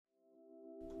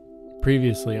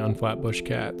Previously on Flatbush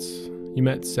Cats, you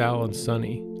met Sal and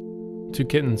Sonny, two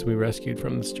kittens we rescued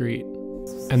from the street.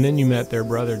 And then you met their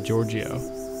brother Giorgio,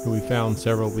 who we found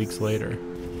several weeks later.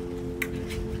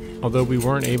 Although we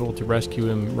weren't able to rescue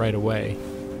him right away,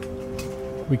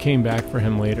 we came back for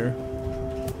him later.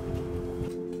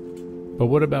 But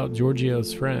what about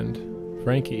Giorgio's friend,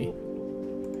 Frankie?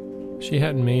 She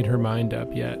hadn't made her mind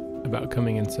up yet about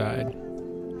coming inside.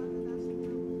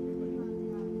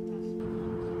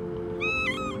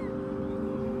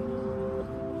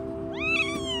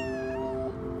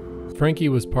 Frankie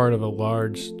was part of a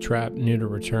large trap neuter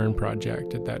return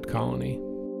project at that colony.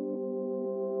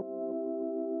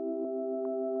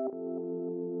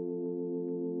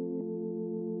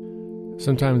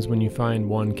 Sometimes when you find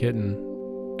one kitten,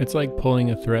 it's like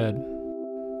pulling a thread,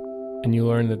 and you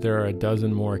learn that there are a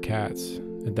dozen more cats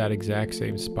at that exact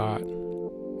same spot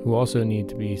who also need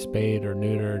to be spayed or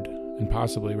neutered and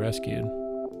possibly rescued.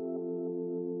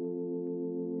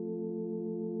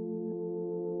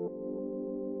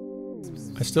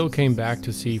 I still came back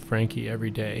to see Frankie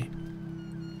every day,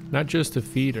 not just to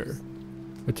feed her,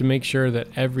 but to make sure that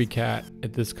every cat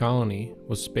at this colony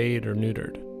was spayed or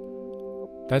neutered.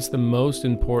 That's the most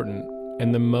important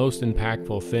and the most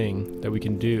impactful thing that we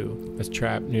can do as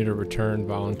trap neuter return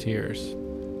volunteers.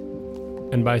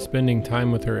 And by spending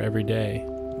time with her every day,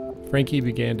 Frankie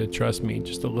began to trust me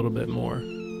just a little bit more.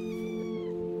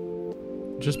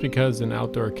 Just because an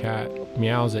outdoor cat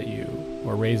meows at you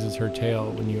or raises her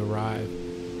tail when you arrive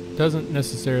doesn't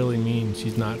necessarily mean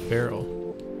she's not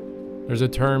feral. There's a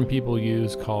term people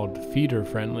use called feeder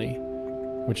friendly,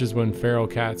 which is when feral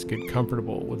cats get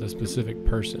comfortable with a specific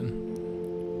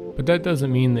person. But that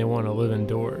doesn't mean they want to live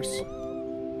indoors.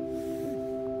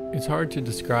 It's hard to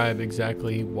describe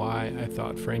exactly why I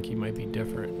thought Frankie might be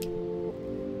different.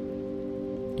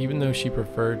 Even though she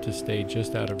preferred to stay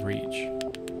just out of reach,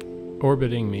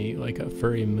 orbiting me like a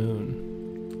furry moon,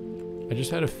 I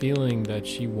just had a feeling that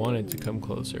she wanted to come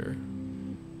closer.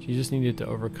 She just needed to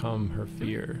overcome her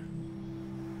fear.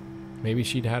 Maybe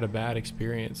she'd had a bad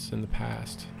experience in the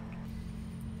past.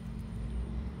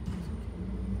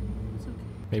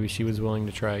 Maybe she was willing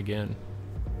to try again.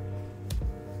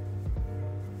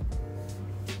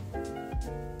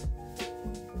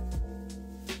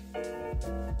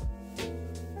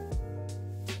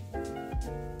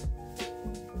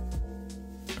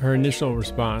 Her initial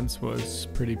response was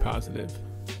pretty positive.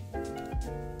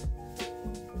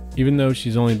 Even though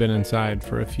she's only been inside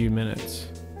for a few minutes,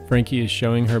 Frankie is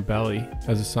showing her belly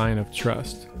as a sign of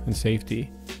trust and safety.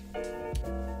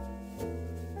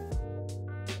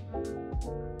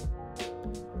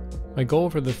 My goal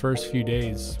for the first few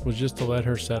days was just to let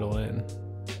her settle in.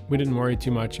 We didn't worry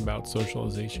too much about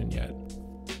socialization yet.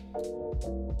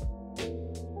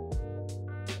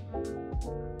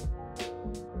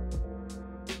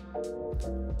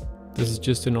 This is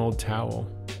just an old towel,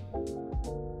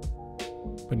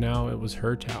 but now it was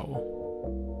her towel.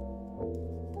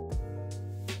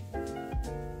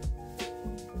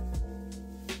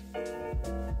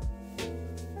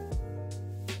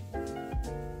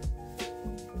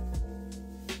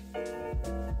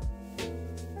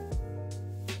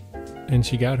 And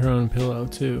she got her own pillow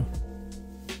too.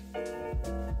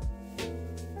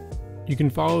 You can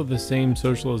follow the same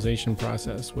socialization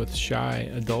process with shy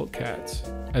adult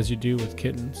cats as you do with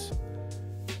kittens,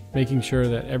 making sure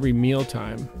that every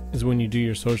mealtime is when you do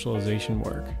your socialization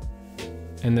work,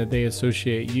 and that they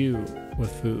associate you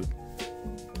with food.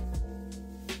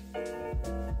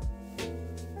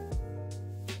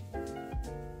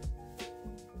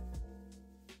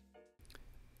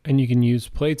 And you can use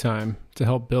playtime to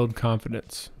help build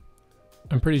confidence.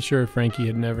 I'm pretty sure Frankie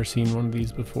had never seen one of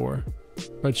these before,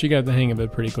 but she got the hang of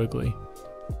it pretty quickly.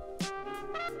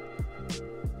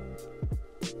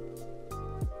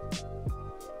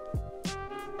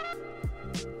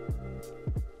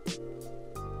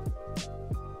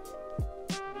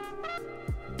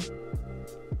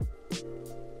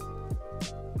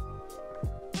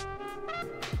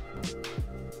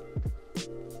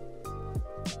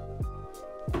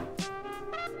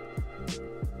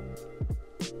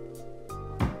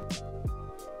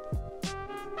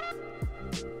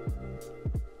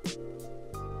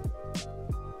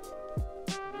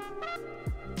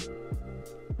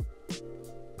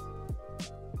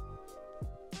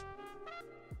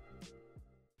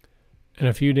 And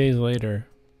a few days later,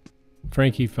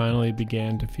 Frankie finally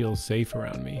began to feel safe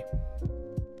around me.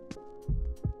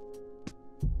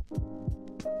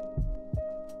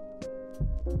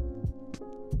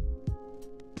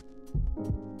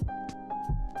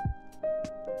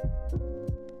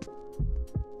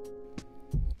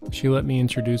 She let me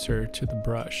introduce her to the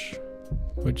brush,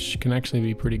 which can actually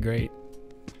be pretty great.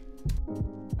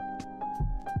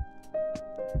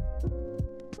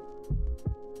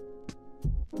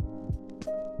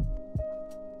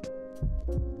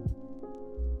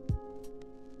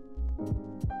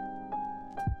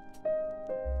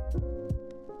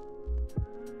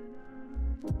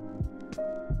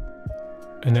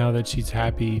 And now that she's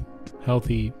happy,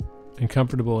 healthy, and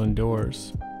comfortable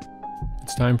indoors,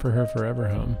 it's time for her forever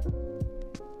home.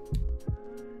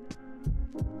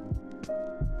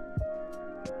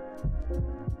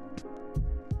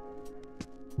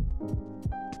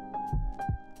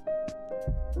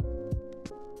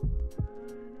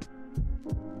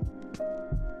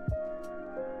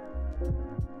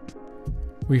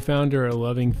 We found her a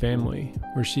loving family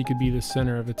where she could be the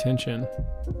center of attention.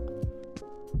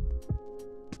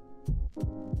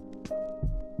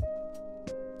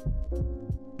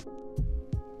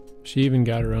 She even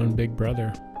got her own big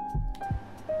brother.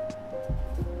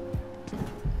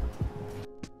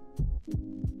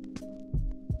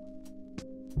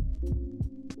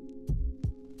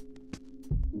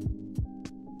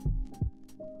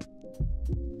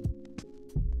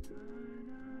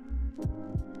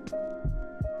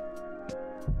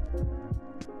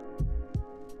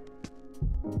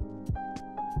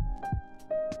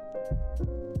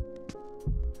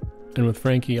 And with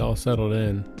Frankie all settled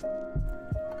in,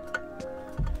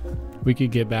 we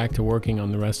could get back to working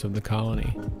on the rest of the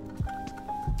colony.